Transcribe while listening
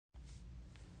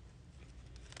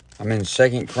I'm in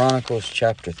 2 Chronicles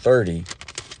chapter 30,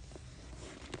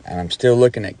 and I'm still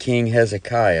looking at King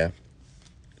Hezekiah,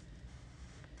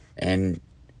 and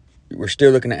we're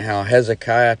still looking at how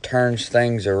Hezekiah turns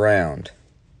things around.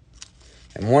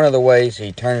 And one of the ways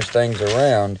he turns things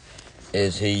around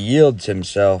is he yields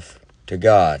himself to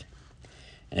God.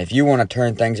 And if you want to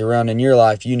turn things around in your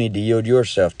life, you need to yield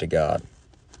yourself to God.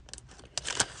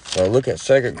 So look at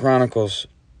 2 Chronicles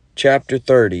chapter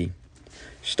 30,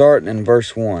 starting in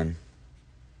verse 1.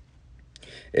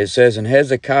 It says, "And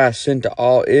Hezekiah sent to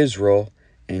all Israel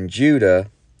and Judah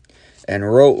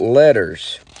and wrote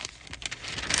letters."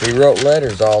 He wrote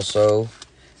letters also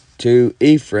to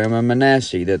Ephraim and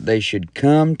Manasseh, that they should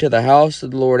come to the house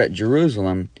of the Lord at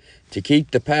Jerusalem to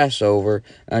keep the Passover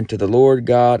unto the Lord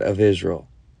God of Israel.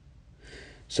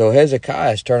 So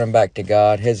Hezekiah is turning back to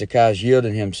God. Hezekiah is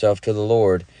yielding himself to the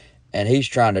Lord, and he's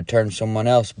trying to turn someone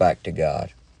else back to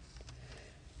God.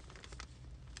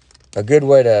 A good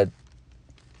way to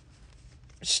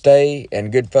stay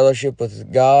in good fellowship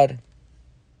with God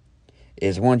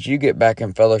is, once you get back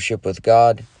in fellowship with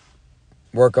God,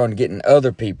 work on getting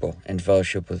other people in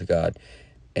fellowship with God.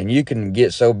 And you can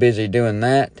get so busy doing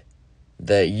that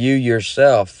you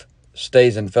yourself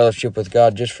stays in fellowship with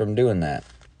God just from doing that.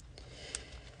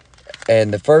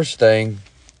 And the first thing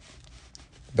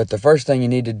you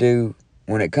need to do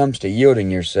when it comes to yielding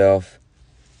yourself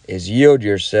is yield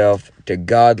yourself to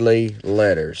godly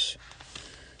letters.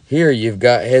 Here you've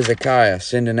got Hezekiah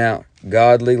sending out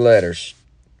godly letters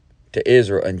to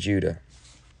Israel and Judah.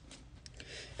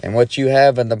 And what you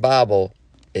have in the Bible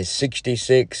is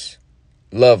 66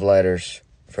 love letters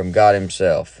from God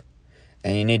himself.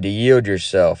 And you need to yield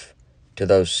yourself to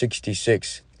those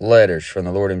 66 letters from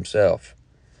the Lord himself.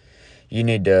 You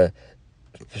need to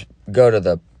go to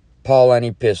the Pauline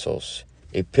epistles.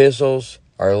 Epistles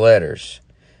are letters.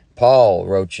 Paul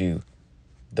wrote you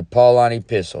the Pauline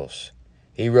epistles.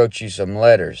 He wrote you some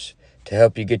letters to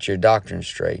help you get your doctrine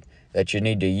straight that you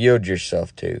need to yield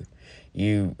yourself to.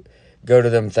 You go to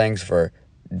them things for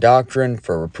doctrine,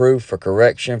 for reproof, for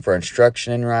correction, for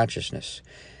instruction in righteousness.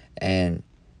 And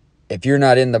if you're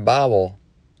not in the Bible,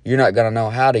 you're not going to know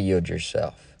how to yield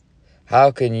yourself.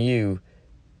 How can you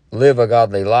live a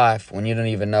godly life when you don't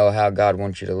even know how God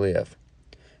wants you to live?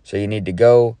 So you need to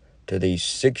go to these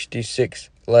 66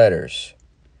 letters.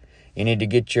 You need to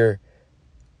get your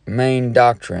main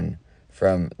doctrine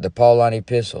from the Pauline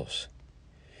epistles.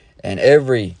 And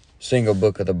every single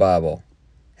book of the Bible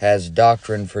has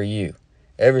doctrine for you.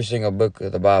 Every single book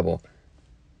of the Bible,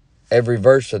 every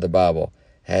verse of the Bible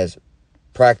has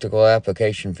practical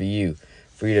application for you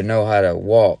to know how to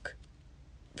walk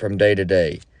from day to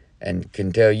day, and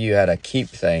can tell you how to keep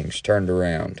things turned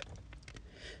around.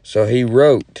 So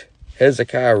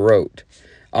Hezekiah wrote.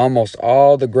 Almost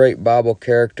all the great Bible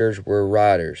characters were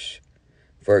writers.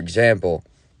 For example,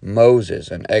 Moses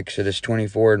in Exodus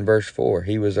 24 and verse 4,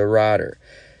 he was a writer.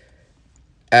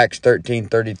 Acts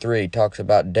 13:33 talks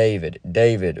about David.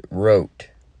 David wrote.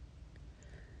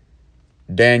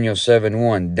 Daniel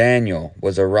 7:1, Daniel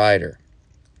was a writer.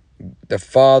 The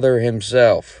Father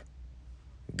himself,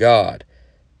 God,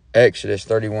 Exodus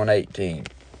 31:18,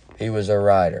 he was a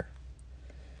writer.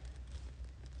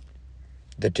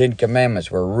 The 10 Commandments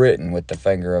were written with the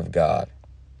finger of God.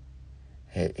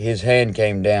 His hand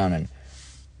came down and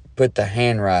put the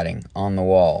handwriting on the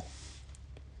wall.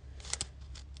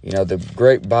 You know, the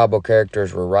great Bible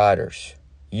characters were writers.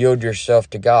 Yield yourself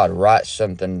to God. Write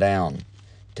something down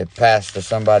to pass to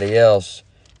somebody else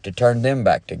to turn them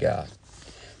back to God.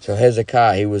 So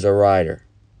Hezekiah, he was a writer.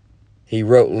 He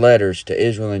wrote letters to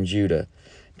Israel and Judah,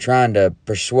 trying to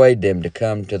persuade them to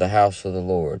come to the house of the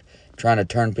Lord, trying to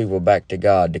turn people back to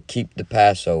God, to keep the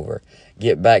Passover,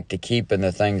 get back to keeping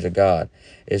the things of God.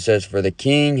 It says, "For the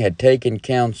king had taken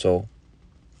counsel,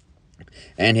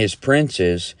 and his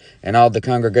princes, and all the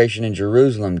congregation in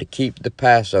Jerusalem, to keep the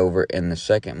Passover in the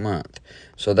 2nd month."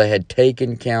 So they had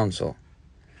taken counsel.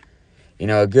 You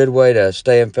know, a good way to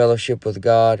stay in fellowship with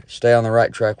God, stay on the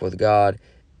right track with God,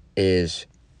 is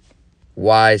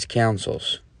wise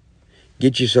counsels.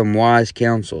 Get you some wise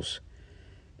counsels.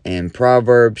 In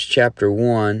Proverbs chapter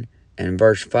 1 and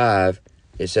verse 5,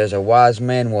 it says, "A wise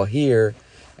man will hear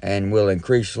and will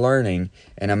increase learning,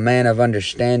 and a man of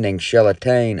understanding shall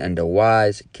attain unto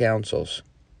wise counsels."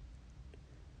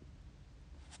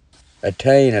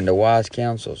 Attain unto wise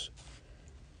counsels.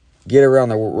 Get around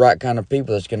the right kind of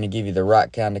people that's going to give you the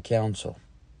right kind of counsel.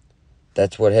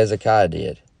 That's what Hezekiah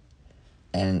did.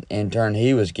 And in turn,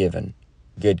 he was given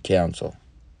good counsel.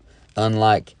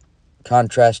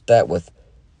 Contrast that with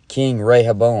King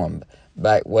Rehoboam,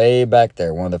 way back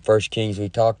there, one of the first kings we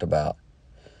talked about.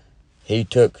 He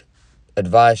took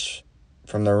advice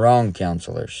from the wrong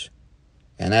counselors.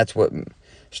 And that's what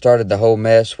started the whole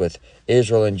mess with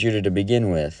Israel and Judah to begin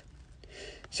with.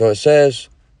 So it says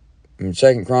in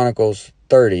 2 Chronicles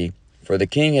 30, for the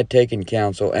king had taken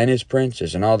counsel, and his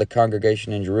princes, and all the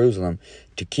congregation in Jerusalem,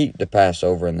 to keep the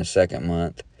Passover in the 2nd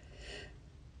month.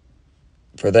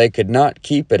 For they could not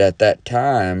keep it at that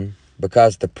time,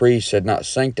 because the priests had not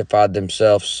sanctified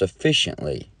themselves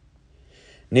sufficiently.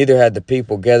 Neither had the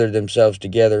people gathered themselves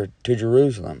together to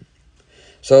Jerusalem.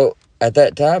 So at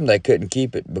that time they couldn't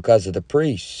keep it because of the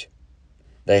priests.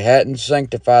 They hadn't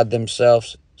sanctified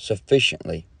themselves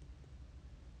sufficiently.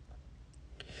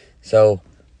 So,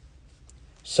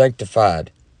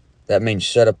 sanctified, that means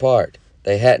set apart.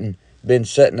 They hadn't been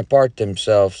setting apart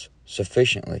themselves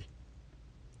sufficiently.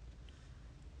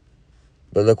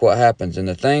 But look what happens. And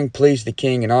the thing pleased the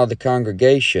king and all the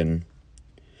congregation,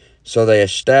 so they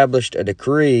established a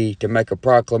decree to make a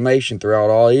proclamation throughout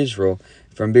all Israel,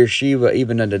 from Beersheba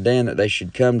even unto Dan, that they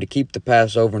should come to keep the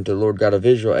Passover unto the Lord God of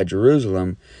Israel at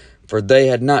Jerusalem, for they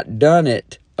had not done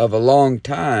it of a long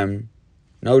time.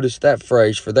 Notice that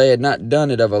phrase, for they had not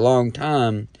done it of a long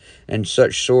time, in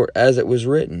such sort as it was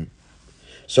written.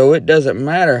 So it doesn't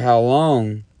matter how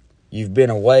long you've been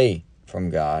away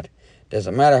from God. It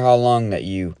doesn't matter how long that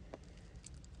you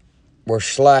were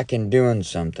slack in doing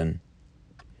something.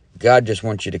 God just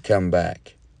wants you to come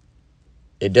back.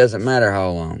 It doesn't matter how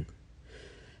long.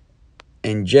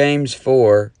 In James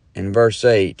 4, in verse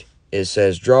 8, it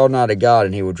says, draw nigh to God,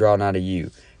 and he will draw nigh to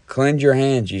you. Cleanse your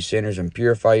hands, ye sinners, and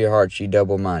purify your hearts, ye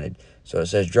double-minded. So it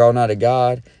says, draw nigh to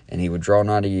God, and he will draw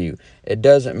nigh to you. It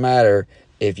doesn't matter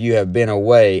if you have been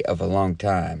away of a long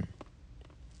time.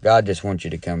 God just wants you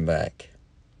to come back.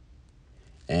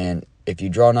 And if you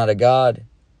draw nigh to God,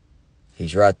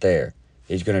 he's right there.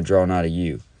 He's going to draw nigh to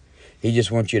you. He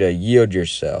just wants you to yield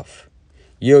yourself.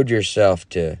 Yield yourself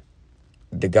to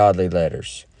the godly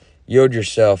letters. Yield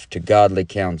yourself to godly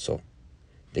counsel.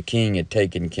 The king had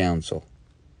taken counsel.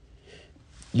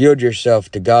 Yield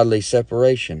yourself to godly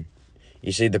separation.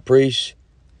 You see, the priests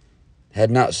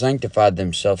had not sanctified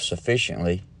themselves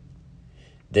sufficiently.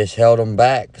 This held them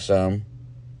back some.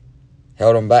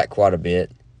 Held them back quite a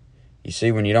bit. You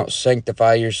see, when you don't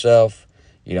sanctify yourself,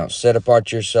 you don't set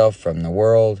apart yourself from the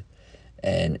world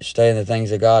and stay in the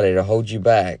things of God, it'll hold you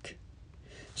back.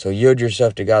 So yield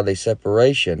yourself to godly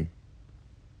separation,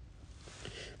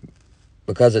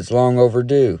 because it's long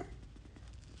overdue.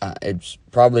 It's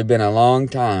probably been a long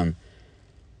time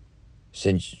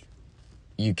since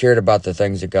you cared about the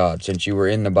things of God, since you were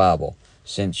in the Bible,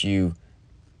 since you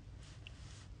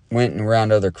went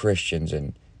around other Christians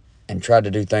and tried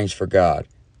to do things for God.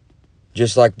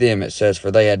 Just like them, it says, for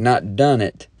they had not done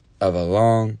it of a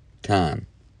long time.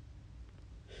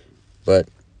 But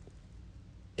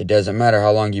it doesn't matter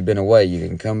how long you've been away, you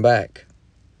can come back.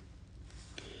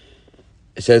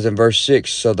 It says in verse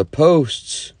 6, so the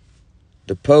posts,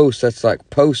 that's like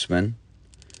postman.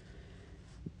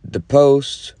 The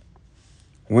posts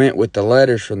went with the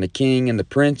letters from the king and the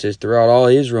princes throughout all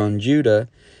Israel and Judah,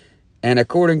 and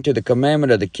according to the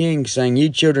commandment of the king, saying, ye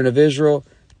children of Israel,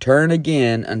 turn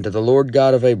again unto the Lord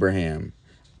God of Abraham,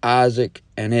 Isaac,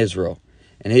 and Israel,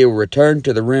 and he will return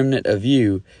to the remnant of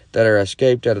you that are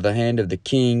escaped out of the hand of the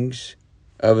kings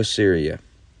of Assyria.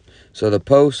 So the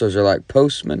posts, those are like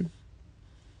postmen.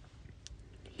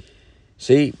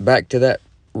 See, back to that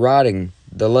writing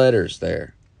the letters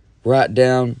there. Write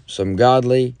down some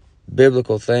godly,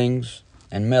 biblical things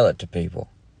and mail it to people.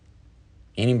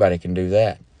 Anybody can do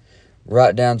that.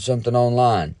 Write down something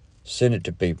online. Send it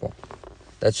to people.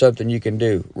 That's something you can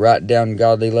do. Write down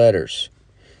godly letters.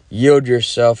 Yield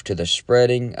yourself to the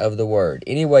spreading of the word.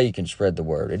 Any way you can spread the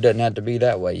word. It doesn't have to be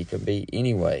that way. You can be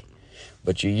any way.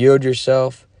 But you yield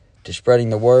yourself to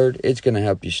spreading the word. It's going to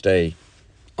help you stay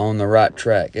on the right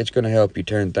track. It's going to help you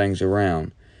turn things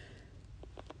around.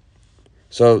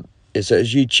 So it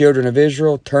says, ye children of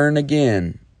Israel, turn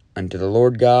again unto the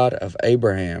Lord God of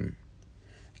Abraham,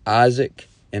 Isaac,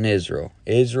 and Israel.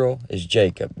 Israel is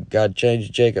Jacob. God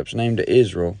changed Jacob's name to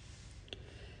Israel.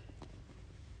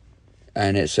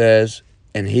 And it says,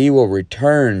 and he will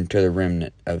return to the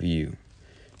remnant of you.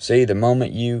 See, the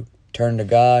moment you turn to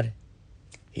God,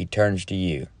 he turns to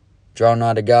you. Draw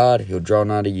nigh to God, he'll draw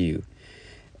nigh to you.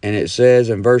 And it says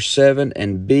in verse 7,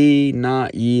 and be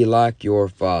not ye like your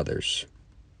fathers.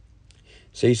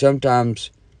 See,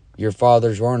 sometimes your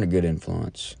fathers weren't a good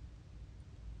influence.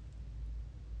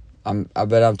 I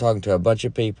bet I'm talking to a bunch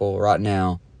of people right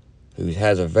now who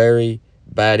has a very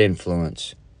bad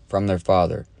influence from their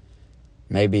father.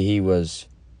 Maybe he was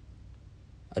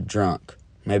a drunk.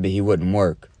 Maybe he wouldn't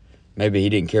work. Maybe he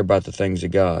didn't care about the things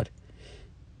of God.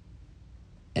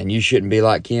 And you shouldn't be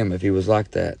like him if he was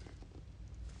like that.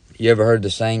 You ever heard the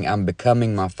saying, I'm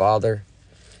becoming my father?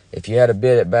 If you had a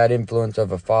bit of bad influence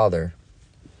of a father,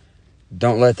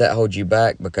 don't let that hold you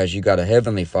back, because you got a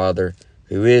heavenly Father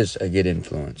who is a good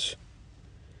influence.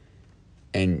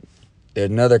 And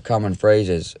another common phrase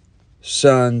is,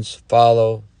 sons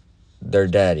follow their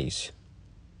daddies.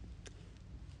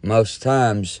 Most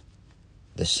times,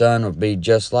 the son will be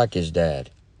just like his dad.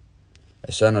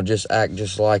 The son will just act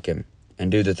just like him and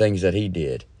do the things that he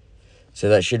did. So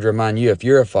that should remind you, if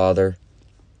you're a father,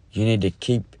 you need to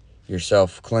keep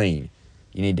yourself clean.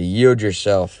 You need to yield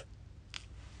yourself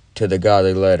to the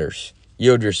godly letters.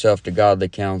 Yield yourself to godly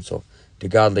counsel, to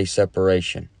godly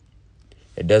separation.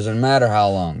 It doesn't matter how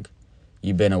long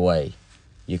you've been away.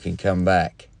 You can come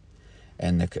back.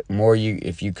 And the more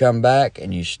if you come back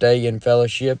and you stay in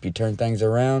fellowship, you turn things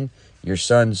around, your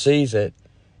son sees it,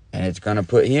 and it's going to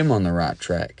put him on the right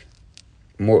track.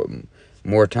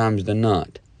 More times than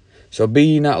not. So be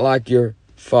ye not like your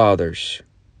fathers.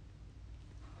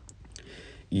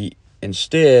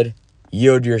 Instead,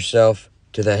 yield yourself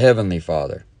to the heavenly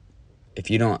Father. If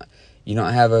you don't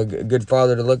have a good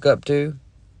father to look up to,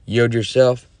 yield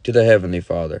yourself to the heavenly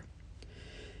Father.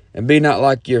 And be not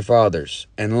like your fathers,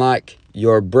 and like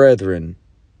your brethren,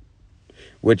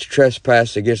 which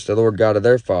trespass against the Lord God of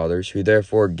their fathers, who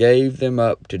therefore gave them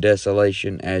up to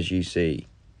desolation, as ye see.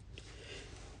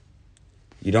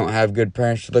 You don't have good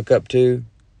parents to look up to?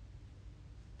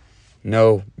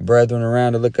 No brethren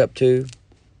around to look up to?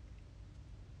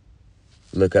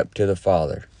 Look up to the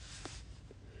Father,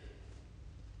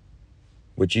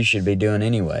 which you should be doing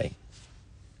anyway.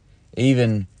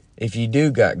 Even if you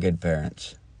do got good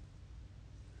parents,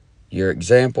 your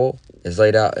example is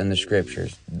laid out in the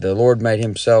Scriptures. The Lord made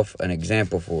himself an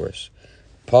example for us.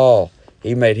 Paul,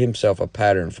 he made himself a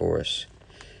pattern for us.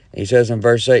 He says in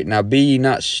verse 8, now be ye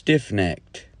not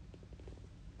stiff-necked,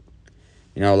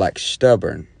 like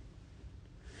stubborn.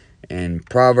 In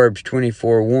Proverbs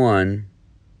 24:1,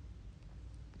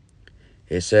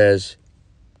 it says,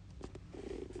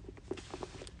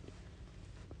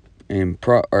 in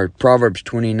Proverbs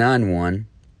 29:1,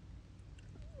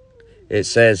 it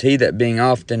says, he that being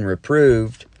often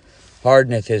reproved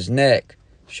hardeneth his neck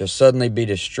shall suddenly be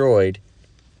destroyed,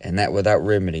 and that without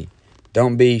remedy.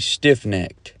 Don't be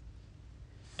stiff-necked.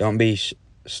 Don't be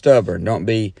stubborn. Don't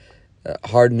be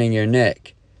hardening your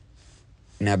neck.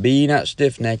 Now be ye not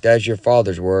stiff-necked as your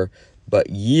fathers were, but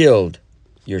yield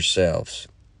yourselves.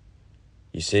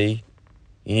 You see,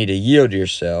 you need to yield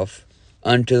yourself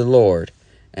unto the Lord,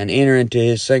 and enter into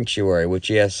his sanctuary, which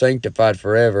he hath sanctified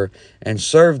forever, and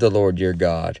serve the Lord your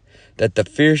God, that the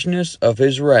fierceness of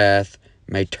his wrath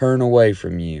may turn away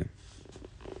from you.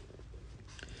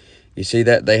 You see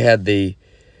that they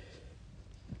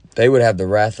would have the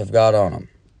wrath of God on them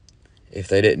if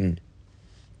they didn't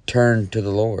turn to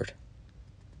the Lord.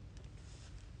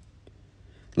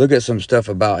 Look at some stuff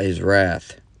about his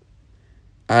wrath.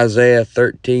 Isaiah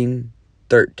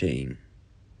 13:13.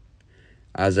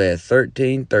 Isaiah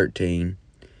 13:13.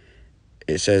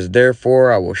 It says,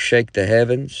 therefore I will shake the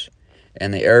heavens,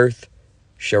 and the earth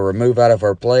shall remove out of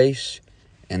her place,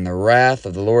 in the wrath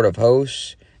of the Lord of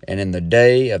hosts, and in the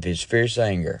day of his fierce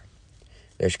anger.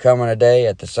 There's coming a day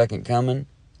at the second coming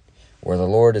where the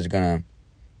Lord is going to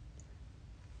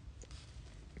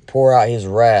pour out his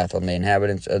wrath on the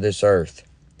inhabitants of this earth.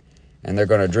 And they're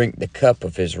going to drink the cup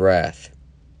of his wrath.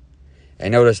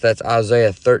 And notice that's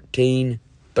Isaiah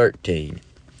 13:13.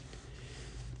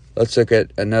 Let's look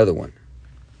at another one.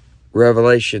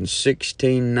 Revelation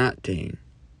 16:19.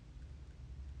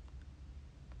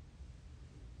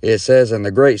 It says, and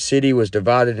the great city was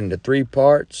divided into 3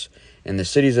 parts, and the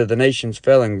cities of the nations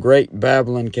fell, and great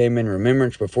Babylon came in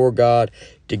remembrance before God,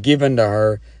 to give unto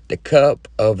her the cup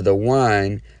of the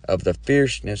wine of the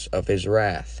fierceness of his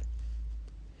wrath.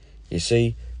 You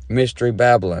see, Mystery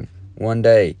Babylon, one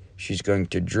day she's going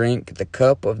to drink the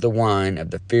cup of the wine of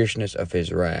the fierceness of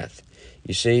his wrath.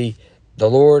 You see, the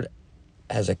Lord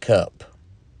has a cup.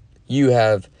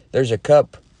 There's a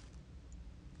cup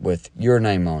with your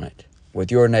name on it, with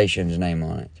your nation's name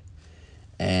on it.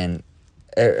 And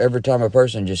every time a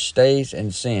person just stays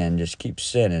in sin, just keeps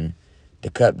sinning, the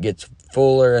cup gets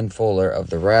fuller and fuller of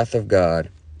the wrath of God,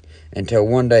 until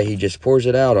one day he just pours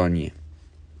it out on you.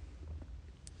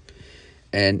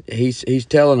 And he's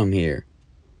telling them here,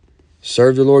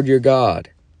 serve the Lord your God,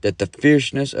 that the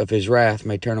fierceness of his wrath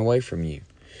may turn away from you.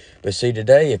 But see,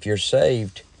 today, if you're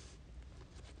saved,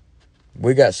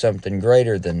 we got something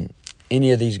greater than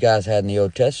any of these guys had in the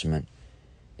Old Testament.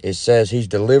 It says he's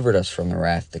delivered us from the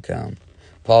wrath to come.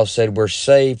 Paul said we're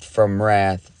saved from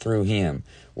wrath through him.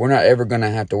 we're not ever going to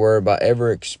have to worry about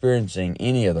ever experiencing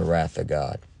any of the wrath of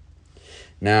God.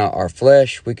 Now, our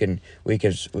flesh, we can,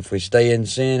 if we stay in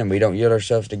sin and we don't yield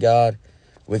ourselves to God,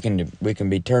 we can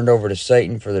be turned over to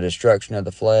Satan for the destruction of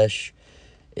the flesh.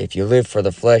 If you live for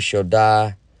the flesh, you'll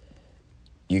die.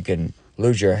 You can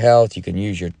lose your health. You can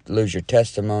lose your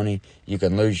testimony. You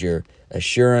can lose your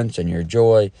assurance and your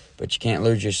joy, but you can't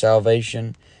lose your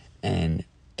salvation. And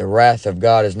the wrath of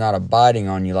God is not abiding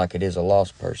on you like it is a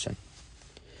lost person.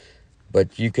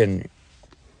 But you can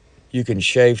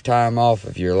shave time off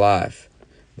of your life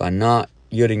by not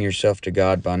yielding yourself to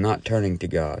God, by not turning to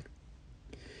God.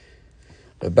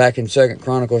 But back in 2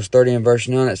 Chronicles 30 and verse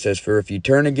 9, it says, "For if you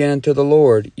turn again unto the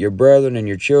Lord, your brethren and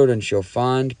your children shall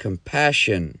find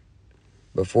compassion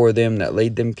before them that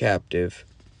lead them captive,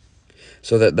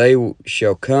 so that they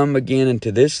shall come again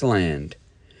into this land.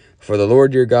 For the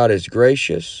Lord your God is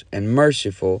gracious and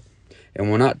merciful, and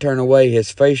will not turn away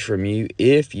his face from you,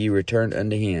 if ye return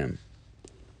unto him."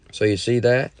 So you see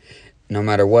that? No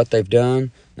matter what they've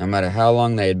done, no matter how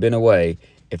long they had been away,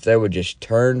 if they would just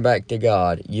turn back to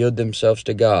God, yield themselves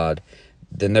to God,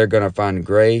 then they're going to find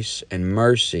grace and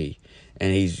mercy,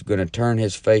 and he's going to turn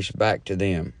his face back to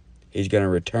them. He's going to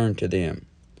return to them.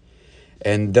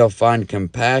 And they'll find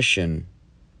compassion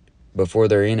before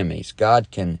their enemies.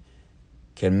 God can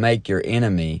make your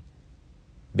enemy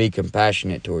be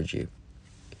compassionate towards you.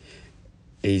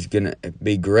 He's going to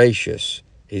be gracious.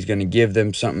 He's going to give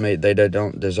them something they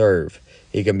don't deserve.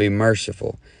 He can be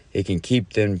merciful. He can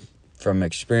keep them from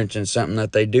experiencing something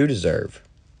that they do deserve,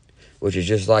 which is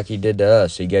just like he did to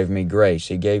us. He gave me grace.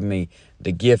 He gave me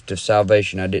the gift of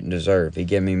salvation I didn't deserve. He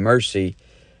gave me mercy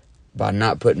by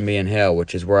not putting me in hell,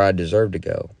 which is where I deserve to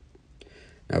go.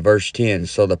 Now, verse 10,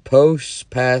 "So the posts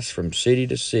passed from city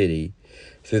to city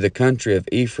through the country of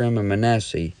Ephraim and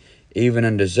Manasseh, even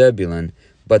unto Zebulun,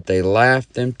 but they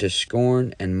laughed them to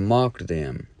scorn and mocked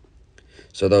them."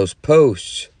 So those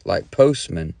posts, like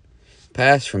postmen,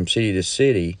 passed from city to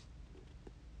city,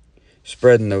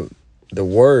 spreading the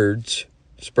words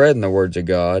of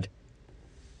God.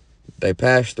 They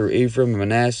passed through Ephraim and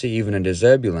Manasseh, even into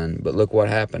Zebulun, but look what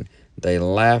happened. They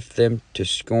laughed them to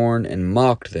scorn and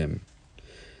mocked them.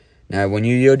 Now, when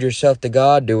you yield yourself to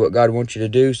God, do what God wants you to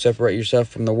do, separate yourself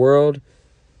from the world,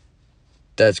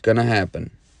 that's going to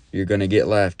happen. You're going to get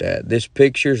laughed at. This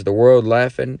picture's the world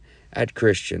laughing at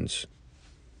Christians.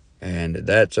 And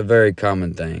that's a very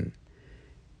common thing.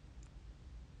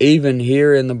 Even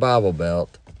here in the Bible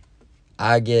Belt,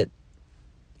 I get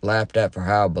laughed at for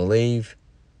how I believe.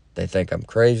 They think I'm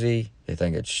crazy. They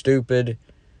think it's stupid.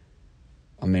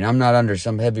 I mean, I'm not under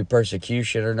some heavy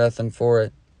persecution or nothing for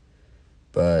it,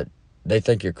 but they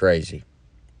think you're crazy.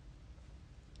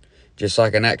 Just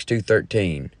like in Acts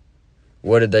 2:13.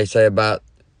 What did they say about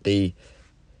the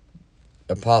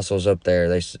apostles up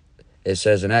there? It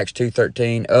says in Acts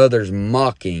 2:13, "Others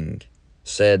mocking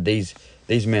said, these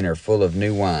men are full of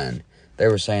new wine." They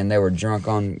were saying they were drunk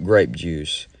on grape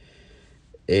juice.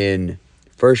 In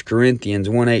 1 Corinthians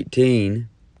 1:18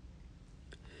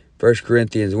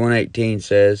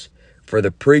 says, "For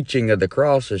the preaching of the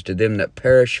cross is to them that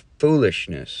perish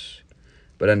foolishness,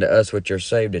 but unto us which are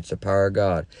saved it's the power of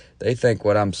God." They think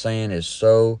what I'm saying is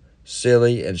so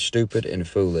silly and stupid and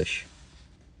foolish.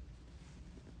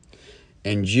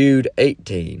 In Jude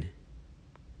 18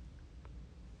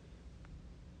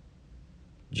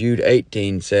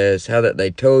 says, "How that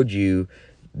they told you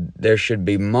there should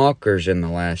be mockers in the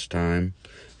last time,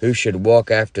 who should walk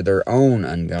after their own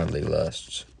ungodly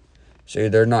lusts." See,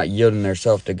 they're not yielding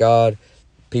themselves to God.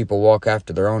 People walk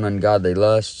after their own ungodly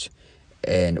lusts,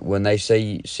 and when they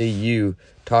see you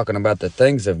talking about the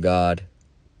things of God,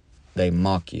 they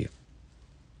mock you.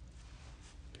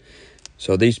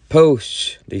 So these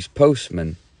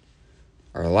postmen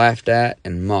are laughed at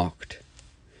and mocked.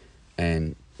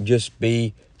 And just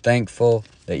be thankful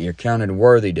that you're counted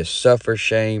worthy to suffer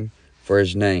shame for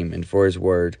his name and for his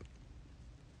word.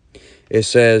 It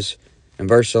says in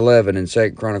verse 11 in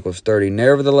 2 Chronicles 30,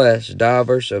 "Nevertheless,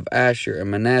 divers of Asher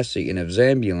and Manasseh and of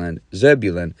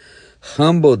Zebulun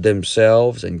humbled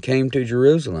themselves and came to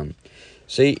Jerusalem."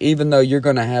 See, even though you're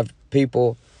going to have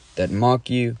people that mock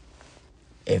you,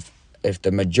 if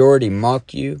the majority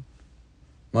mock you,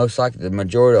 most likely the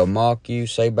majority will mock you,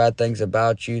 say bad things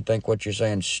about you, think what you're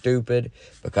saying is stupid,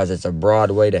 because it's a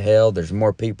broad way to hell. There's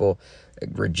more people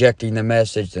rejecting the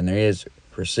message than there is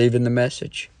receiving the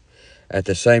message. At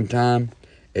the same time,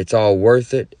 it's all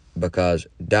worth it, because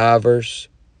divers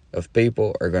of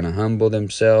people are going to humble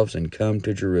themselves and come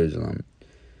to Jerusalem.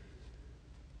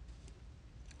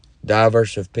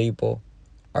 Divers of people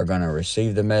are going to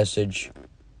receive the message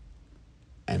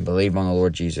and believe on the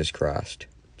Lord Jesus Christ.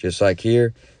 Just like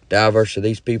here, divers of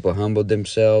these people humbled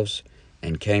themselves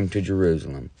and came to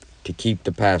Jerusalem to keep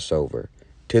the Passover,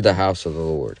 to the house of the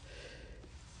Lord.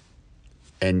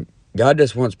 And God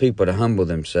just wants people to humble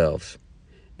themselves.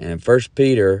 And in 1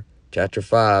 Peter chapter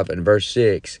 5 and verse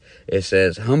 6, it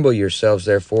says, "Humble yourselves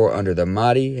therefore under the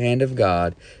mighty hand of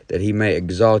God, that he may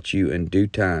exalt you in due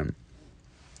time."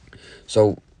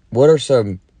 So what are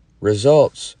some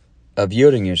results of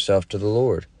yielding yourself to the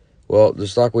Lord? Well,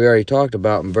 just like we already talked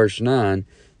about in verse 9,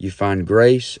 you find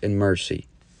grace and mercy.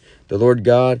 The Lord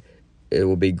God, it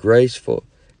will be graceful,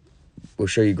 will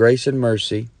show you grace and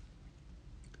mercy.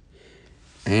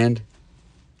 And,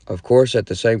 of course, at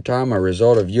the same time, a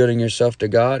result of yielding yourself to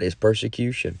God is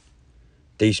persecution.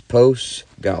 These posts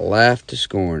got laughed to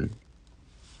scorn.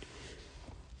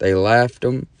 They laughed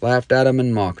at them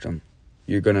and mocked them.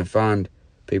 You're going to find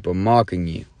people mocking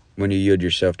you when you yield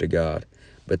yourself to God.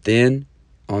 But then,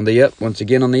 once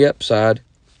again on the upside,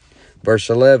 verse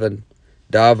 11,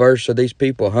 divers of these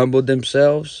people humbled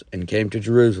themselves and came to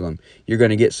Jerusalem. You're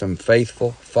going to get some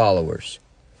faithful followers.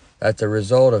 That's a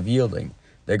result of yielding.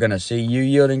 They're going to see you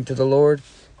yielding to the Lord,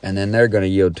 and then they're going to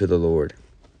yield to the Lord.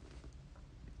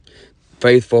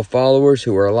 Faithful followers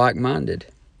who are like-minded.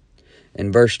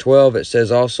 In verse 12, it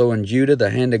says, "Also in Judah the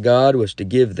hand of God was to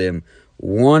give them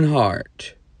one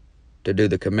heart to do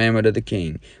the commandment of the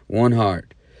king," one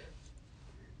heart,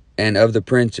 "and of the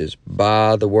princes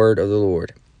by the word of the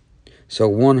Lord." So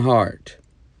one heart.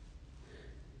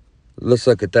 Let's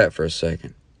look at that for a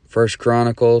second. 1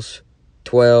 Chronicles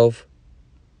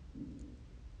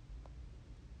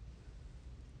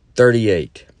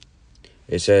 12:38.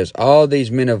 It says, "All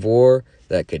these men of war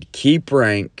that could keep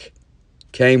rank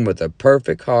came with a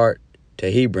perfect heart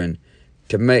to Hebron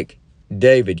to make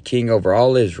David king over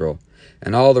all Israel,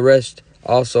 and all the rest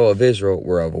also of Israel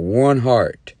were of one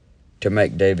heart to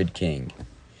make David king."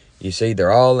 You see,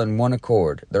 they're all in one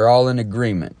accord. They're all in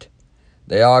agreement.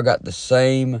 They all got the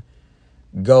same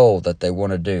goal that they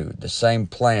want to do, the same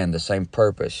plan, the same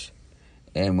purpose.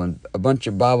 And when a bunch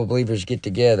of Bible believers get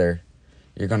together,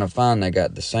 you're going to find they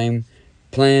got the same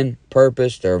plan,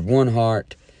 purpose. They're of one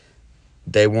heart.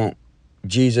 They want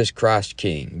Jesus Christ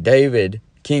king.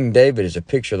 King David is a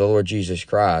picture of the Lord Jesus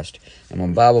Christ. And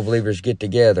when Bible believers get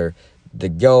together, the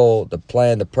goal, the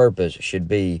plan, the purpose should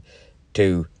be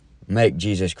to make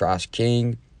Jesus Christ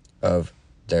king of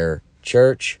their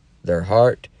church, their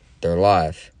heart, their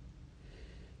life.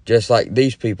 Just like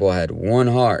these people had one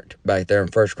heart back there in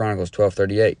 1 Chronicles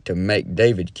 12:38 to make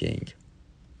David king.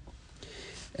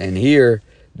 And here,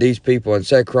 these people in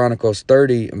 2 Chronicles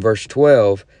 30 and verse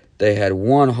 12, they had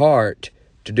one heart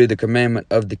to do the commandment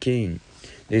of the king.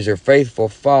 These are faithful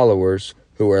followers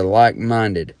who are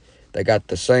like-minded. They got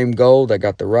the same goal. They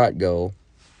got the right goal.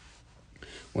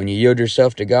 When you yield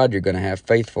yourself to God, you're going to have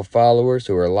faithful followers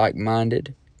who are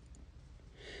like-minded.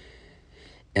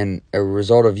 And a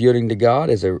result of yielding to God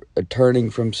is a turning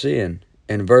from sin.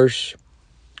 Let's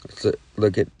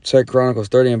look at 2 Chronicles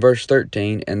 30 and verse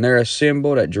 13. "And there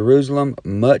assembled at Jerusalem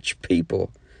much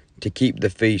people to keep the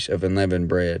feast of unleavened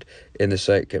bread in the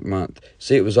second month."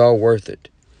 See, it was all worth it.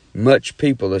 Much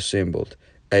people assembled.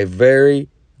 A very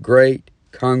great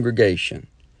congregation.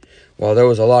 While there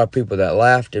was a lot of people that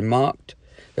laughed and mocked,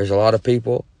 there's a lot of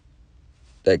people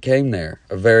that came there.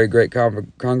 A very great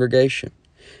congregation.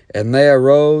 "And they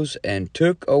arose and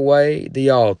took away the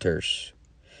altars."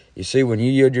 You see, when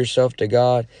you yield yourself to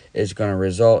God, it's going to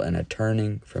result in a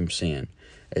turning from sin.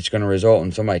 It's going to result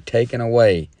in somebody taking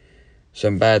away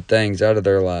some bad things out of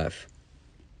their life.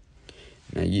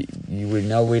 Now, we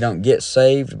know we don't get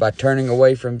saved by turning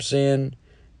away from sins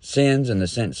in the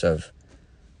sense of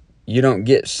you don't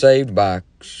get saved by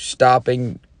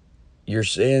stopping your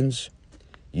sins.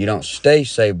 You don't stay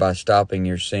saved by stopping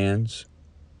your sins.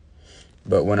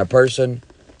 But when a person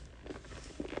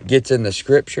gets in the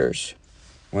scriptures,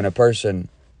 when a person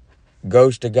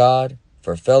goes to God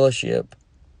for fellowship,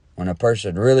 when a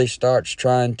person really starts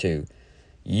trying to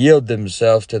yield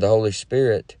themselves to the Holy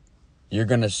Spirit, you're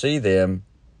going to see them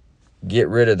get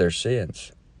rid of their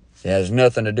sins. It has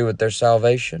nothing to do with their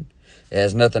salvation. It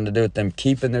has nothing to do with them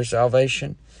keeping their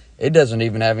salvation. It doesn't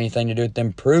even have anything to do with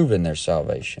them proving their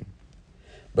salvation.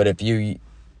 But if you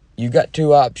got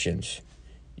two options.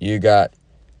 You got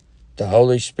the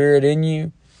Holy Spirit in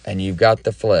you, and you've got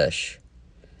the flesh.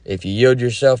 If you yield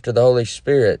yourself to the Holy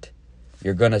Spirit,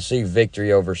 you're going to see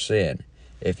victory over sin.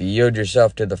 If you yield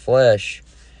yourself to the flesh,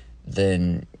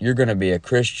 then you're going to be a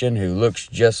Christian who looks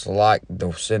just like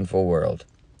the sinful world.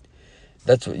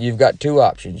 You've got two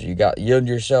options. You got yield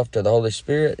yourself to the Holy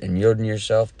Spirit and yielding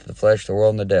yourself to the flesh, the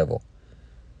world, and the devil.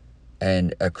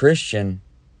 And a Christian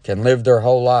can live their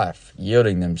whole life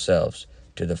yielding themselves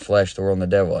to the flesh, the world, and the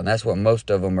devil. And that's what most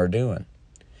of them are doing.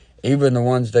 Even the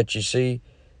ones that you see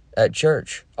at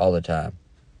church all the time.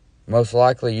 Most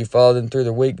likely, you follow them through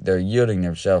the week, they're yielding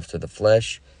themselves to the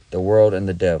flesh, the world, and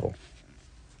the devil.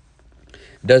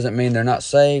 Doesn't mean they're not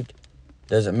saved.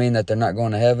 Doesn't mean that they're not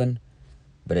going to heaven.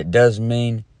 But it does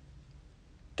mean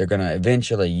they're going to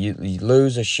eventually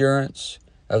lose assurance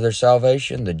of their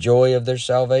salvation, the joy of their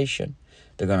salvation.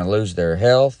 They're going to lose their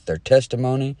health, their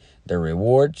testimony, their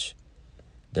rewards.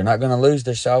 They're not going to lose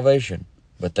their salvation,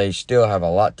 but they still have a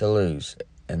lot to lose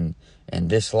in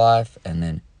this life, and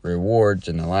then rewards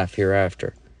in the life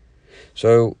hereafter.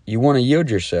 So you want to yield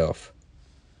yourself.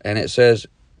 And it says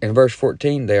in verse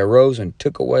 14, they arose and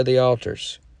took away the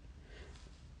altars.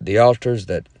 The altars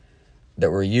that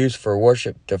were used for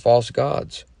worship to false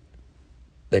gods.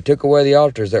 They took away the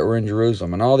altars that were in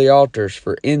Jerusalem, and all the altars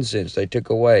for incense they took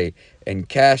away and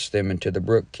cast them into the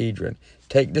brook Kidron.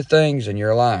 Take the things in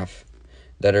your life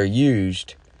that are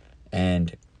used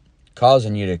and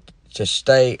causing you to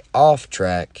stay off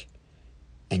track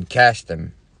and cast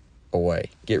them away.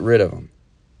 Get rid of them.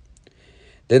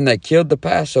 Then they killed the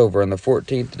Passover on the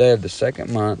 14th day of the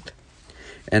second month,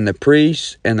 and the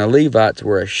priests and the Levites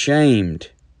were ashamed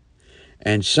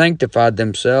and sanctified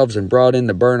themselves and brought in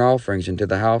the burnt offerings into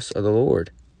the house of the Lord.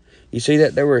 You see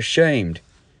that? They were ashamed.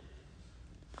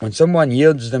 When someone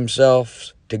yields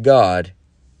themselves to God,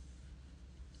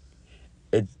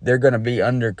 they're going to be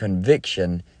under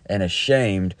conviction and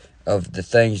ashamed of the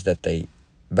things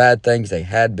bad things they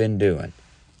had been doing.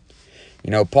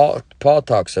 You know, Paul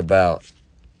talks about,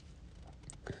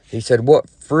 he said, what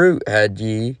fruit had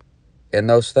ye in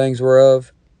those things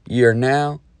whereof ye are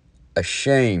now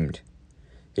ashamed?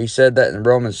 He said that in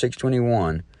Romans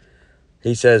 6:21.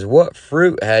 He says, what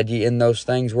fruit had ye in those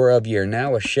things whereof ye are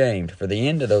now ashamed? For the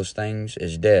end of those things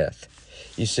is death.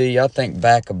 You see, I think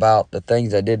back about the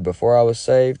things I did before I was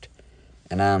saved,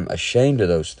 and I'm ashamed of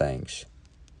those things.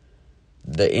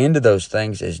 The end of those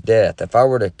things is death. If I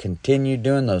were to continue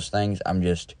doing those things, I'm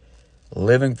just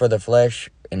living for the flesh.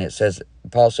 And it says,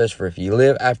 Paul says, for if you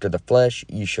live after the flesh,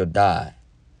 you shall die.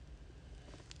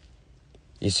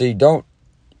 You see, don't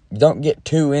get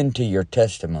too into your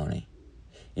testimony.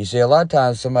 You see, a lot of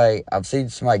times I've seen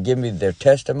somebody give me their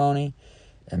testimony,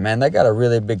 and man, they got a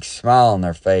really big smile on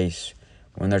their face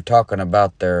when they're talking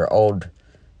about their old,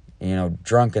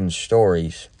 drunken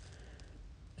stories.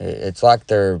 It's like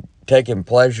they're taking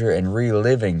pleasure in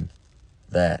reliving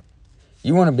that.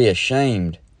 You want to be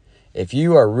ashamed. If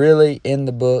you are really in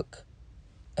the book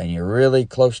and you're really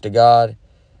close to God,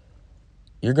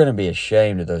 you're going to be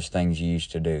ashamed of those things you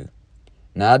used to do.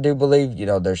 Now, I do believe,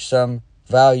 there's some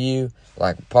value.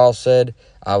 Like Paul said,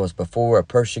 I was before a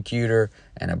persecutor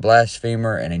and a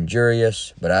blasphemer and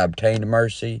injurious, but I obtained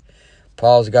mercy.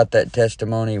 Paul's got that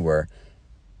testimony where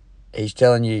he's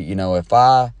telling you,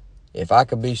 if I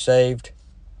could be saved,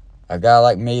 a guy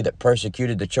like me that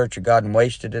persecuted the church of God and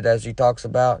wasted it, as he talks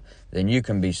about, then you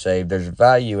can be saved. There's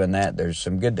value in that. There's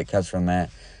some good that comes from that.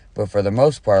 But for the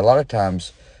most part, a lot of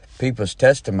times, people's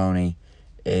testimony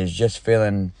is just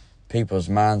filling people's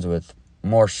minds with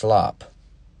more slop.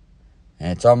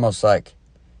 And it's almost like,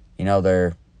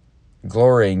 they're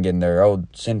glorying in their old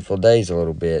sinful days a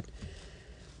little bit.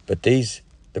 But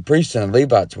the priests and the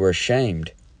Levites were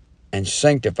ashamed and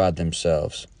sanctified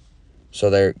themselves. So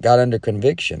they got under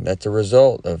conviction. That's a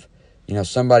result of,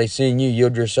 somebody seeing you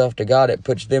yield yourself to God. It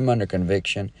puts them under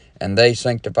conviction, and they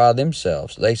sanctify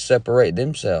themselves. They separate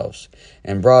themselves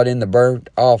and brought in the burnt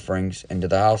offerings into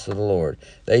the house of the Lord.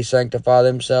 They sanctify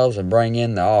themselves and bring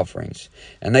in the offerings.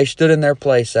 And they stood in their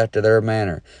place after their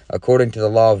manner, according to the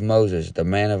law of Moses, the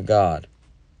man of God.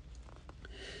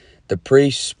 The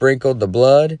priests sprinkled the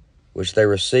blood, which they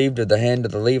received of the hand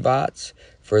of the Levites,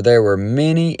 for there were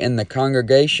many in the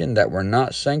congregation that were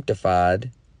not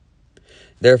sanctified.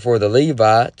 Therefore the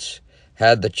Levites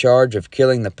had the charge of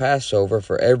killing the Passover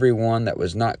for every one that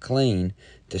was not clean,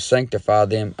 to sanctify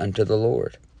them unto the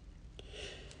Lord.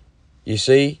 You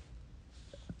see,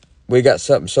 we got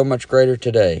something so much greater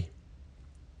today.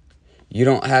 You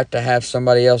don't have to have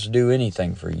somebody else do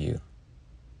anything for you.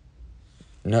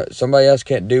 No, somebody else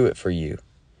can't do it for you.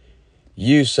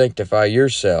 You sanctify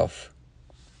yourself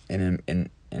in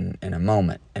a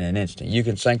moment, in an instant. You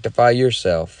can sanctify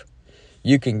yourself.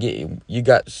 You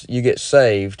get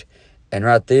saved, and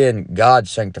right then God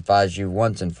sanctifies you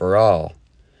once and for all.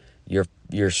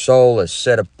 Your soul is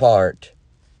set apart,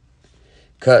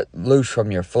 cut loose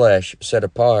from your flesh, set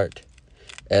apart,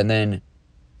 and then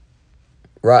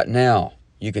right now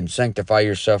you can sanctify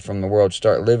yourself from the world,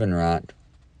 start living right,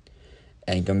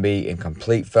 and can be in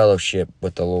complete fellowship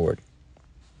with the Lord.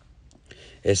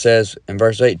 It says in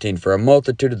verse 18, "For a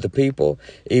multitude of the people,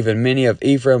 even many of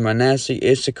Ephraim, Manasseh,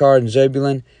 Issachar, and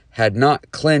Zebulun, had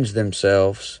not cleansed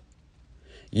themselves,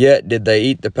 yet did they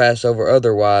eat the Passover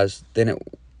otherwise than it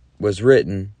was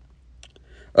written.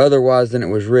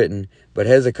 But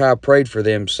Hezekiah prayed for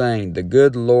them, saying, The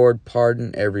good Lord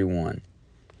pardon every one."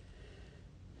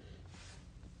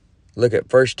 Look at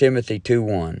 1 Timothy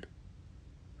 2:1.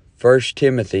 1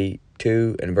 Timothy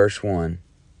 2 and verse 1.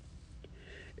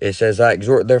 It says, "I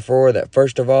exhort therefore that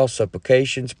first of all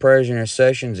supplications, prayers,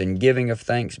 intercessions, and giving of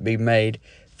thanks be made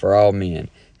for all men."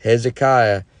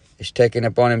 Hezekiah is taking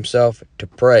upon himself to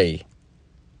pray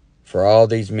for all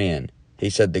these men. He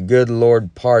said, "The good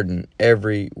Lord pardon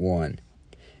every one."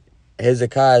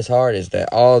 Hezekiah's heart is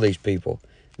that all these people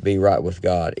be right with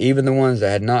God, even the ones that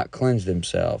had not cleansed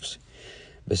themselves.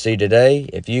 But see, today,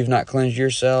 if you've not cleansed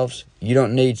yourselves, you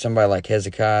don't need somebody like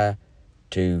Hezekiah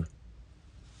to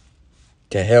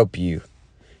help you.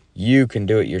 You can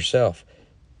do it yourself.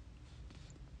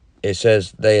 It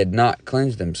says they had not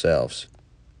cleansed themselves.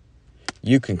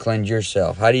 You can cleanse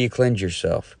yourself. How do you cleanse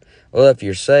yourself? Well, if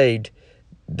you're saved,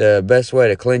 the best way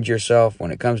to cleanse yourself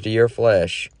when it comes to your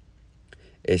flesh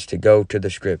is to go to the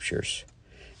Scriptures.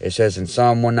 It says in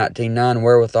Psalm 119:9,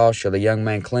 "Wherewithal shall the young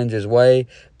man cleanse his way?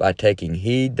 By taking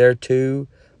heed thereto,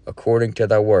 according to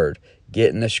thy word."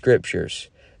 Get in the Scriptures.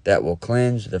 That will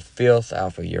cleanse the filth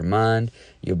out of your mind.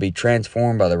 You'll be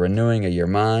transformed by the renewing of your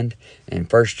mind. In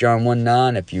 1 John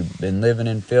 1:9, if you've been living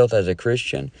in filth as a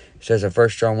Christian, it says in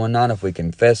 1 John 1:9, "If we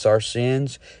confess our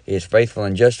sins, he is faithful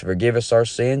and just to forgive us our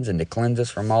sins and to cleanse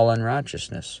us from all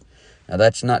unrighteousness." Now,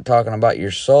 that's not talking about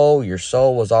your soul. Your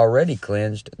soul was already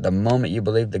cleansed the moment you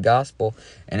believed the gospel,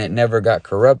 and it never got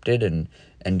corrupted and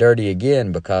dirty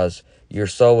again, because your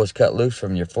soul was cut loose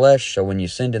from your flesh. So when you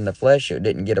sinned in the flesh, it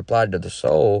didn't get applied to the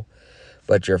soul,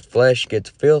 but your flesh gets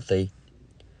filthy,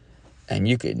 and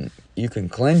you can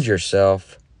cleanse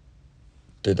yourself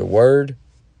through the word,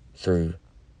 through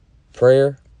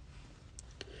prayer,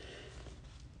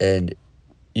 and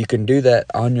you can do that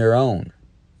on your own.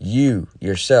 You,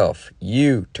 yourself,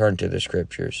 you turn to the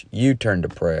Scriptures. You turn to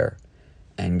prayer.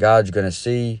 And God's going to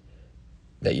see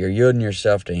that you're yielding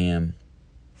yourself to Him,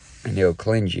 and He'll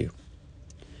cleanse you.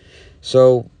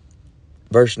 So,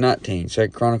 verse 19, 2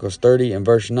 Chronicles 30 and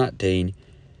verse 19,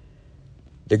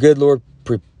 The good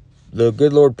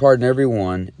Lord pardon every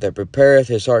one that prepareth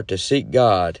his heart to seek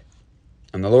God,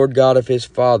 and the Lord God of his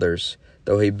fathers,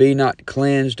 though he be not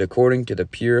cleansed according to the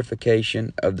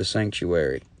purification of the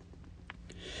sanctuary."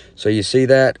 So you see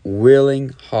that? Willing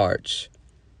hearts.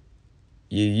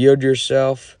 You yield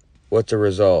yourself, what's the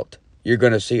result? You're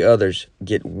going to see others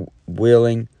get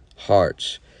willing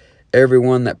hearts.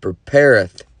 Everyone that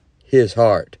prepareth his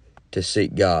heart to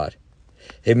seek God.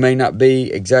 It may not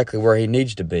be exactly where he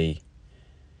needs to be.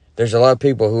 There's a lot of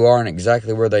people who aren't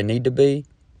exactly where they need to be.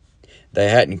 They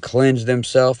hadn't cleansed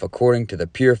themselves according to the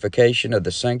purification of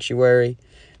the sanctuary.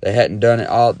 They hadn't done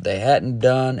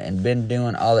and been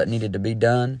doing all that needed to be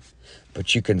done.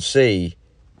 But you can see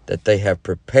that they have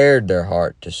prepared their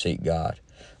heart to seek God.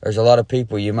 There's a lot of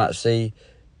people you might see,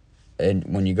 and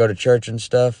when you go to church and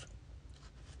stuff,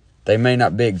 they may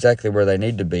not be exactly where they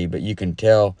need to be, but you can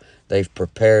tell they've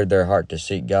prepared their heart to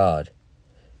seek God.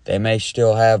 They may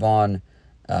still have on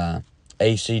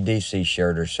AC/DC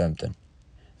shirt or something.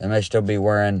 They may still be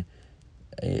wearing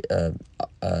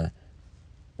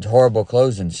horrible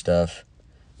clothes and stuff,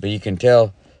 but you can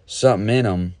tell something in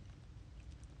them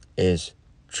is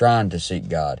trying to seek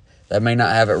God. They may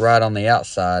not have it right on the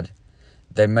outside.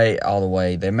 They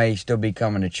may still be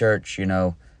coming to church,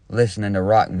 listening to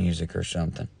rock music or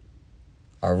something,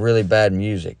 or really bad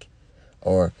music,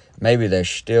 or maybe they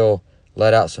still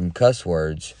let out some cuss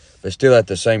words, but still at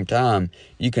the same time,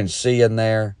 you can see in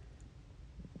there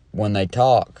when they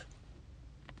talk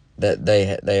that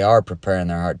they are preparing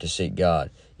their heart to seek God.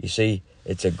 You see,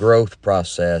 it's a growth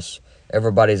process.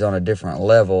 Everybody's on a different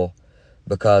level,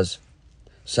 because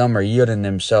some are yielding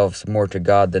themselves more to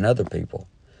God than other people.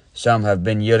 Some have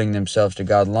been yielding themselves to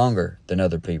God longer than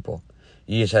other people.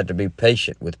 You just have to be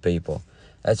patient with people.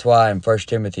 That's why in 1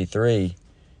 Timothy 3,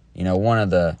 one of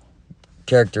the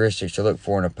characteristics to look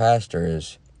for in a pastor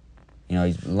is,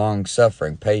 he's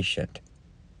long-suffering, patient.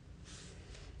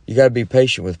 You got to be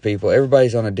patient with people.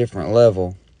 Everybody's on a different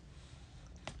level.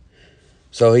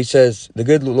 So he says, "The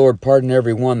good Lord pardon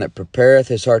every one that prepareth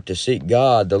his heart to seek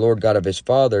God, the Lord God of his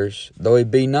fathers, though he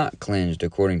be not cleansed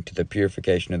according to the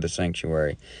purification of the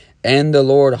sanctuary." And the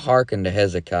Lord hearkened to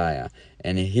Hezekiah,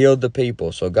 and he healed the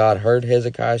people. So God heard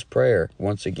Hezekiah's prayer.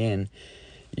 Once again,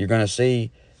 you're going to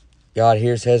see God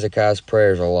hears Hezekiah's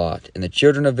prayers a lot. And the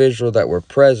children of Israel that were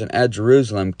present at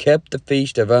Jerusalem kept the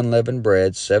feast of unleavened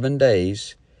bread 7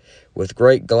 days with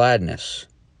great gladness.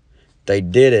 They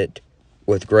did it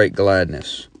with great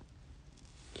gladness.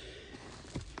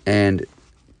 And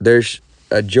there's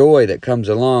a joy that comes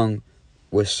along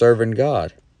with serving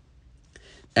God.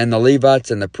 And the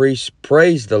Levites and the priests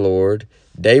praised the Lord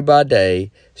day by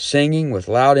day, singing with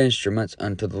loud instruments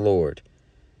unto the Lord.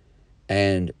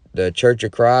 And the Church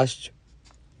of Christ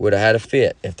would have had a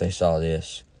fit if they saw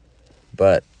this.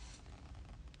 But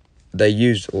they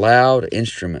used loud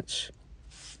instruments.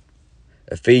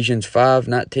 Ephesians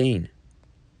 5:19.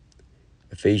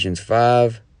 Ephesians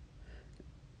 5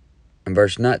 and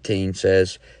verse 19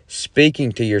 says,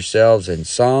 speaking to yourselves in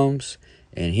psalms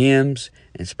and hymns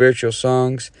and spiritual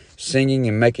songs, singing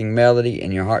and making melody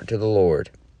in your heart to the Lord.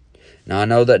 Now I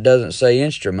know that doesn't say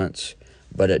instruments,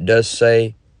 but it does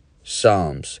say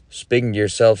psalms. Speaking to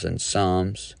yourselves in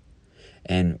psalms.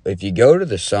 And if you go to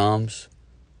the Psalms,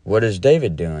 what is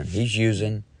David doing? He's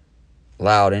using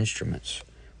loud instruments.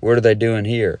 What are they doing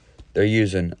here? They're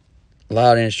using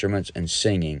loud instruments and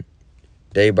singing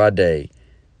day by day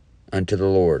unto the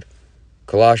Lord.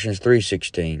 Colossians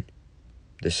 3:16,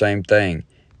 the same thing.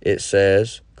 It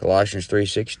says, Colossians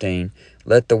 3:16,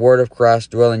 let the word of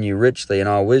Christ dwell in you richly in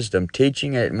all wisdom,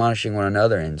 teaching and admonishing one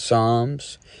another in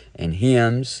psalms and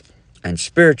hymns and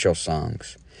spiritual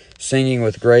songs, singing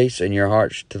with grace in your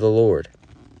hearts to the Lord.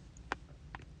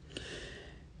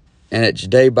 And it's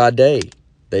day by day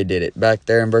they did it. Back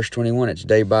there in verse 21, it's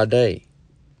day by day.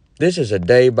 This is a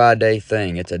day by day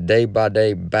thing. It's a day by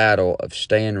day battle of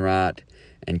staying right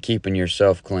and keeping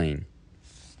yourself clean.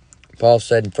 Paul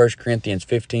said in 1 Corinthians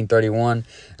 15:31,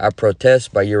 I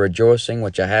protest by your rejoicing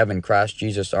which I have in Christ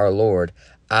Jesus our Lord,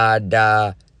 I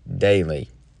die daily.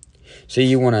 See,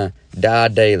 you want to die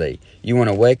daily. You want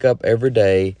to wake up every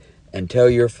day and tell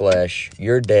your flesh,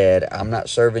 you're dead. I'm not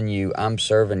serving you. I'm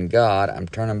serving God. I'm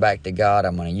turning back to God.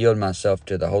 I'm going to yield myself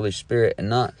to the Holy Spirit and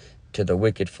not to the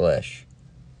wicked flesh.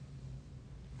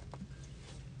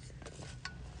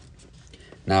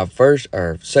 Now,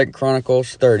 2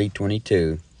 Chronicles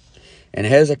 30:22. And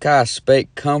Hezekiah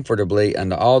spake comfortably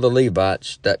unto all the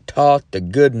Levites that taught the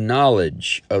good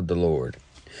knowledge of the Lord.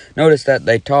 Notice that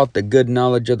they taught the good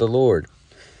knowledge of the Lord.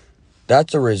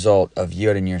 That's a result of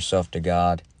yielding yourself to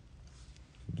God.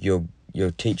 You'll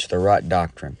teach the right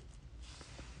doctrine.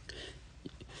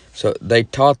 So they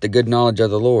taught the good knowledge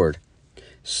of the Lord.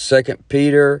 2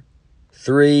 Peter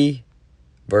 3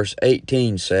 verse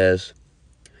 18 says,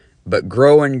 but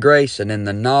grow in grace and in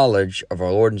the knowledge of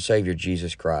our Lord and Savior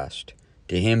Jesus Christ.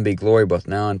 To him be glory both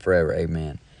now and forever.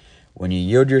 Amen. When you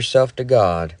yield yourself to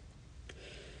God,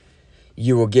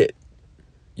 you'll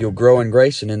grow in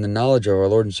grace and in the knowledge of our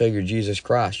Lord and Savior Jesus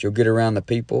Christ. You'll get around the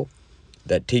people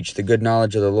that teach the good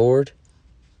knowledge of the Lord,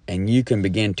 and you can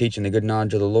begin teaching the good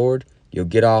knowledge of the Lord. You'll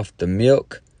get off the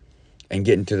milk and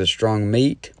get into the strong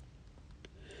meat.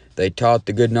 They taught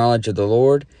the good knowledge of the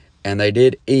Lord, and they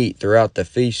did eat throughout the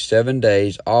feast 7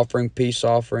 days, offering peace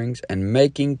offerings and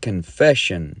making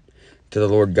confession to the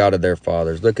Lord God of their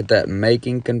fathers. Look at that,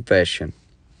 making confession.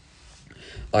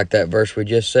 Like that verse we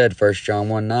just said, 1 John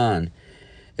 1:9.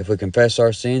 If we confess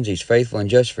our sins, he's faithful and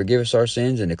just to forgive us our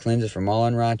sins and to cleanse us from all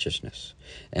unrighteousness.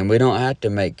 And we don't have to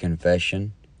make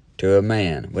confession to a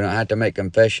man. We don't have to make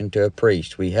confession to a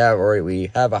priest. We have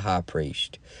a high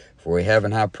priest. For we have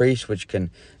an high priest which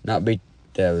can not be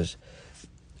that was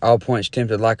all points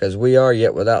tempted like as we are,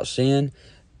 yet without sin.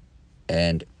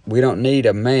 And we don't need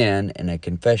a man in a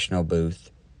confessional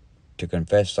booth to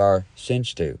confess our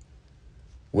sins to.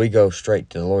 We go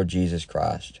straight to the Lord Jesus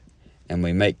Christ. And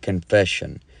we make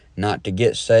confession. Not to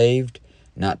get saved,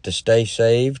 not to stay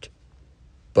saved,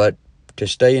 but to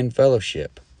stay in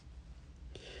fellowship.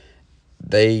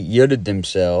 They yielded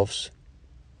themselves.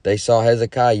 They saw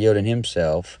Hezekiah yielding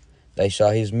himself. They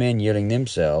saw his men yielding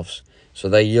themselves. So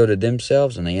they yielded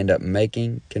themselves and they end up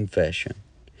making confession.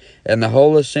 And the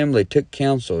whole assembly took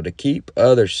counsel to keep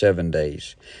other 7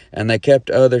 days. And they kept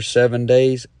other 7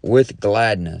 days with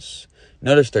gladness.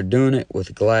 Notice they're doing it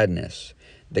with gladness.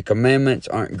 The commandments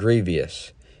aren't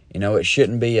grievous. It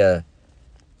shouldn't be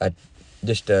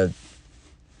just a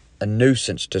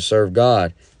nuisance to serve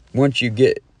God. Once you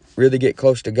really get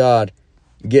close to God,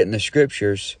 get in the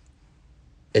scriptures,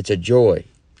 it's a joy.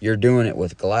 You're doing it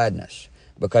with gladness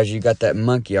because you got that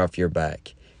monkey off your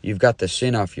back. You've got the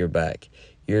sin off your back.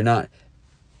 You're not,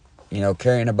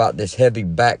 carrying about this heavy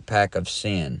backpack of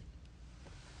sin.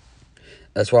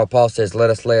 That's why Paul says, let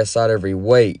us lay aside every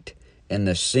weight and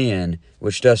the sin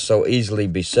which does so easily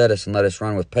beset us, and let us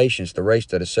run with patience the race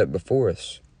that is set before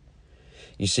us.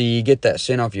 You see, you get that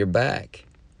sin off your back.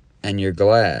 and you're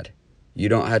glad. You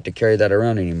don't have to carry that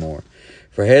around anymore.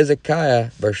 For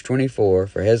Hezekiah, verse 24,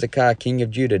 for Hezekiah king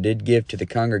of Judah did give to the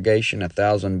congregation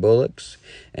 1,000 bullocks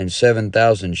and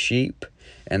 7,000 sheep,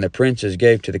 and the princes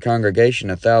gave to the congregation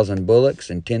 1,000 bullocks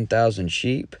and 10,000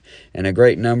 sheep, and a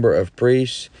great number of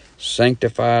priests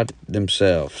sanctified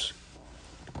themselves.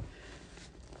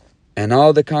 And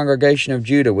all the congregation of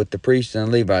Judah with the priests and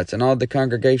the Levites, and all the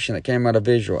congregation that came out of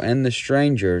Israel, and the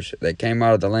strangers that came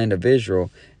out of the land of Israel,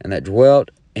 and that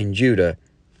dwelt in Judah,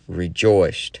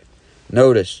 rejoiced.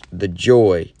 Notice the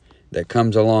joy that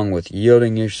comes along with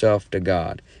yielding yourself to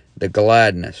God. The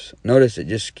gladness. Notice it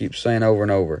just keeps saying over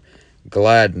and over.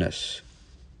 Gladness,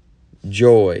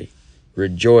 joy,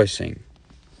 rejoicing.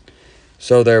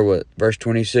 So there was, verse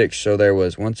 26, so there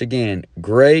was, once again,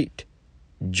 great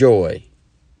joy.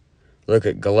 Look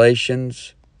at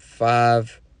Galatians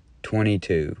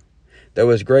 5:22. There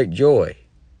was great joy.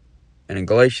 And in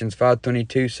Galatians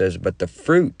 5:22 says, but the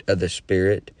fruit of the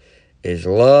Spirit is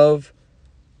love,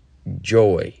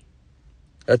 joy.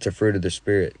 That's a fruit of the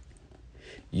Spirit.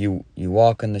 You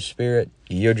walk in the Spirit,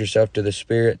 you yield yourself to the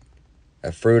Spirit.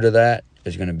 A fruit of that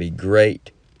is going to be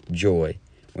great joy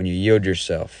when you yield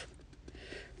yourself.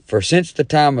 For since the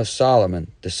time of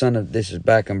Solomon, the son of, this is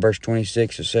back in verse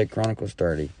 26 of 2 Chronicles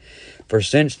 30. For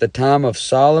since the time of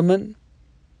Solomon,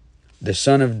 the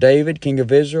son of David, king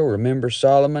of Israel, remember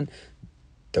Solomon,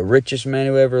 the richest man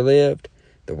who ever lived,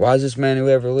 the wisest man who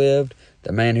ever lived,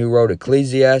 the man who wrote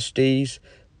Ecclesiastes,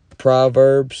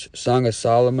 Proverbs, Song of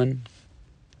Solomon.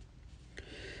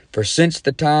 For since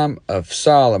the time of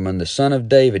Solomon, the son of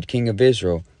David, king of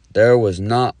Israel, there was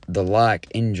not the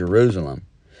like in Jerusalem.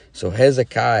 So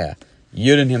Hezekiah,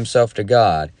 yielding himself to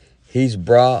God, he's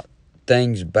brought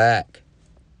things back.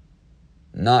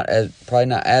 Probably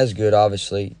not as good,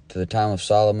 obviously, to the time of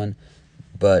Solomon,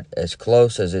 but as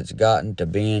close as it's gotten to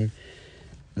being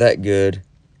that good,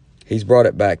 he's brought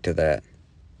it back to that.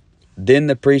 Then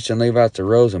the priests and Levites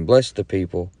arose and blessed the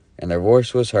people, and their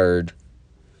voice was heard,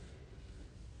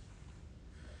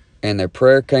 and their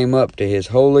prayer came up to his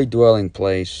holy dwelling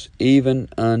place, even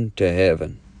unto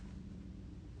heaven.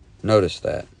 Notice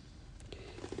that.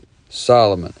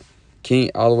 Solomon,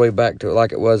 king, all the way back to it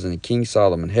like it was in King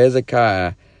Solomon.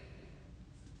 Hezekiah,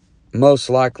 most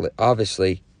likely,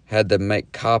 obviously, had them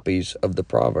make copies of the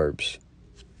Proverbs.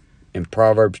 In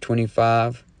Proverbs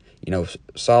 25,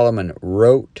 Solomon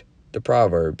wrote the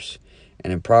Proverbs.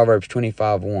 And in Proverbs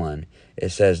 25:1, it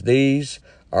says, these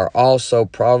are also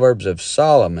Proverbs of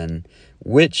Solomon,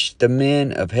 which the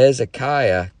men of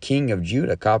Hezekiah, king of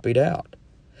Judah, copied out.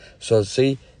 So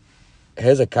see,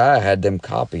 Hezekiah had them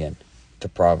copying the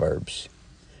Proverbs.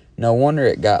 No wonder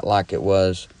it got like it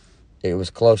was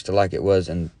close to like it was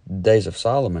in the days of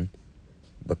Solomon,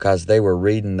 because they were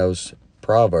reading those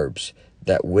Proverbs,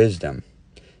 that wisdom.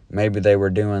 Maybe they were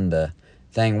doing the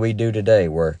thing we do today,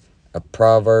 where a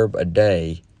proverb a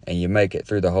day, and you make it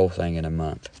through the whole thing in a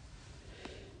month.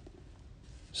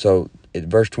 So, in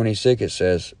verse 26, it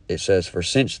says, for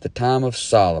since the time of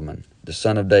Solomon, the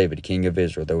son of David, king of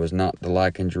Israel, there was not the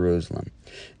like in Jerusalem.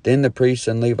 Then the priests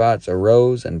and Levites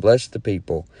arose and blessed the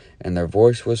people, and their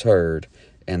voice was heard,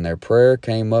 and their prayer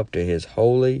came up to his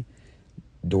holy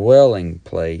dwelling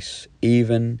place,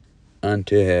 even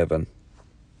unto heaven.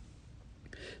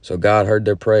 So God heard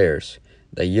their prayers.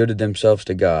 They yielded themselves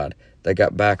to God. They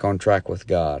got back on track with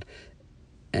God.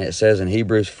 And it says in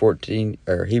Hebrews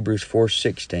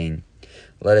 4:16,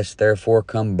 let us therefore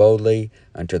come boldly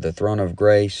unto the throne of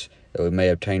grace, that we may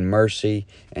obtain mercy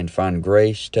and find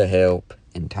grace to help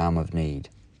in time of need.